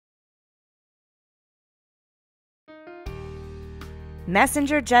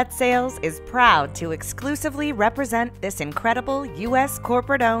Messenger Jet Sales is proud to exclusively represent this incredible U.S.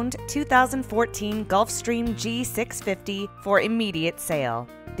 corporate-owned 2014 Gulfstream G650 for immediate sale.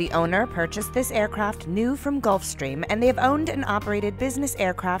 The owner purchased this aircraft new from Gulfstream, and they have owned and operated business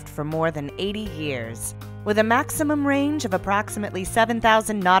aircraft for more than 80 years. With a maximum range of approximately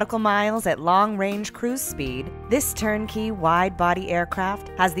 7,000 nautical miles at long-range cruise speed, this turnkey wide-body aircraft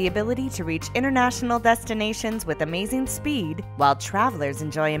has the ability to reach international destinations with amazing speed, while travelers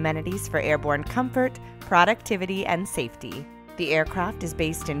enjoy amenities for airborne comfort, productivity, and safety. The aircraft is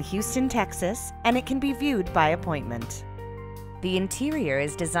based in Houston, Texas, and it can be viewed by appointment. The interior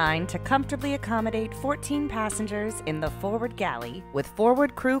is designed to comfortably accommodate 14 passengers in the forward galley, with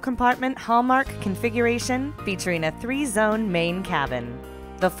forward crew compartment hallmark configuration featuring a 3-zone main cabin.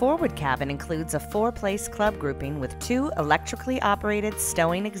 The forward cabin includes a 4-place club grouping with 2 electrically operated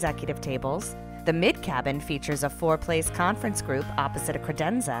stowing executive tables. The mid-cabin features a 4-place conference group opposite a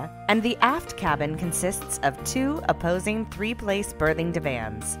credenza, and the aft cabin consists of 2 opposing 3-place berthing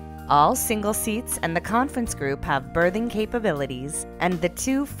divans. All single seats and the conference group have berthing capabilities, and the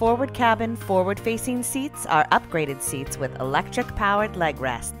 2 forward cabin forward-facing seats are upgraded seats with electric-powered leg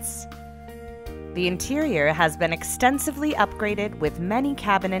rests. The interior has been extensively upgraded with many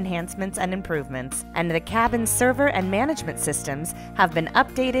cabin enhancements and improvements, and the cabin server and management systems have been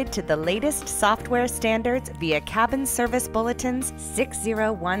updated to the latest software standards via Cabin Service Bulletins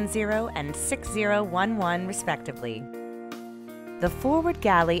 6010 and 6011 respectively. The forward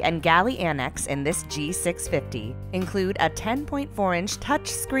galley and galley annex in this G650 include a 10.4-inch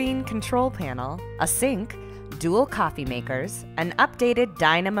touchscreen control panel, a sink, dual coffee makers, an updated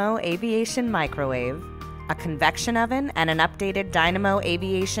Dynamo Aviation microwave, a convection oven and an updated Dynamo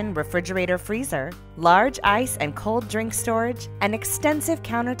Aviation refrigerator freezer, large ice and cold drink storage, an extensive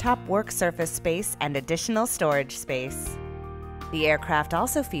countertop work surface space, and additional storage space. The aircraft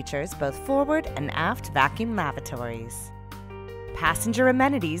also features both forward and aft vacuum lavatories. Passenger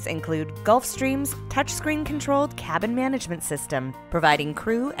amenities include Gulfstream's touchscreen-controlled cabin management system, providing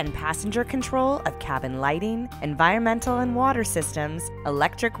crew and passenger control of cabin lighting, environmental and water systems,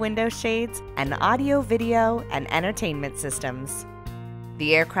 electric window shades, and audio, video, and entertainment systems.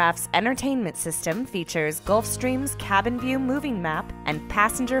 The aircraft's entertainment system features Gulfstream's cabin view moving map and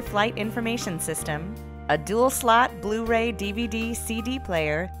passenger flight information system, a dual-slot Blu-ray DVD CD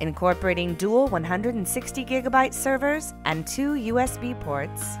player incorporating dual 160GB servers and 2 USB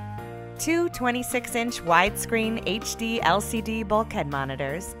ports, 2 26-inch widescreen HD LCD bulkhead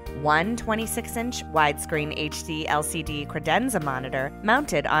monitors, 1 26-inch widescreen HD LCD credenza monitor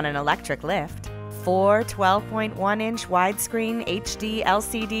mounted on an electric lift, 4 12.1-inch widescreen HD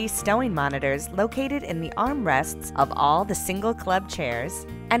LCD stowing monitors located in the armrests of all the single club chairs,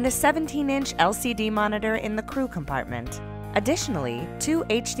 and a 17-inch LCD monitor in the crew compartment. Additionally, 2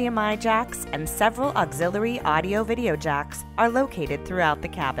 HDMI jacks and several auxiliary audio-video jacks are located throughout the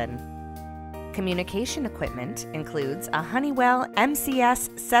cabin. Communication equipment includes a Honeywell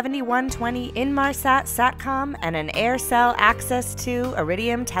MCS 7120 Inmarsat SATCOM and an AirCell Access 2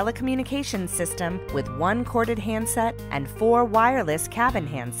 Iridium telecommunications system with 1 corded handset and 4 wireless cabin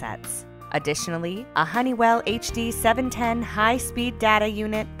handsets. Additionally, a Honeywell HD 710 high-speed data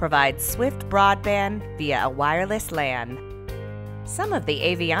unit provides swift broadband via a wireless LAN. Some of the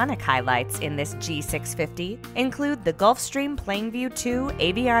avionic highlights in this G650 include the Gulfstream Plainview 2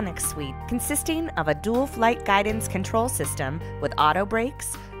 avionics suite, consisting of a dual flight guidance control system with auto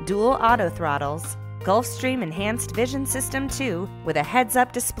brakes, dual auto throttles, Gulfstream Enhanced Vision System 2 with a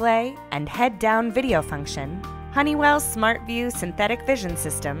heads-up display and head-down video function, Honeywell SmartView Synthetic Vision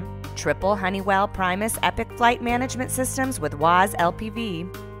System, triple Honeywell Primus Epic Flight Management Systems with WAAS LPV,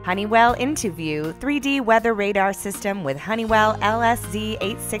 Honeywell IntuView 3D Weather Radar System with Honeywell LSZ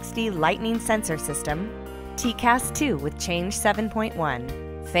 860 Lightning Sensor System, TCAS 2 with Change 7.1,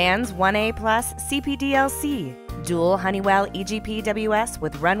 Fans 1A Plus CPDLC, dual Honeywell EGPWS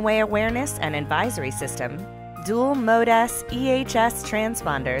with Runway Awareness and Advisory System, dual Mode-S EHS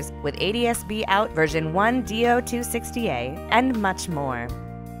transponders with ADS-B out version 1 DO260A, and much more.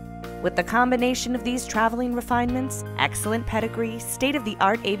 With the combination of these traveling refinements, excellent pedigree,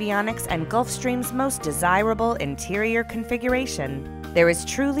 state-of-the-art avionics, and Gulfstream's most desirable interior configuration, there is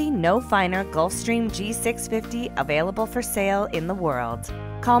truly no finer Gulfstream G650 available for sale in the world.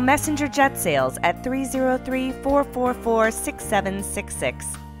 Call Messenger Jet Sales at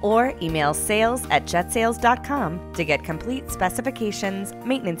 303-444-6766 or email sales@jetsales.com to get complete specifications,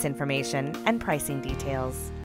 maintenance information, and pricing details.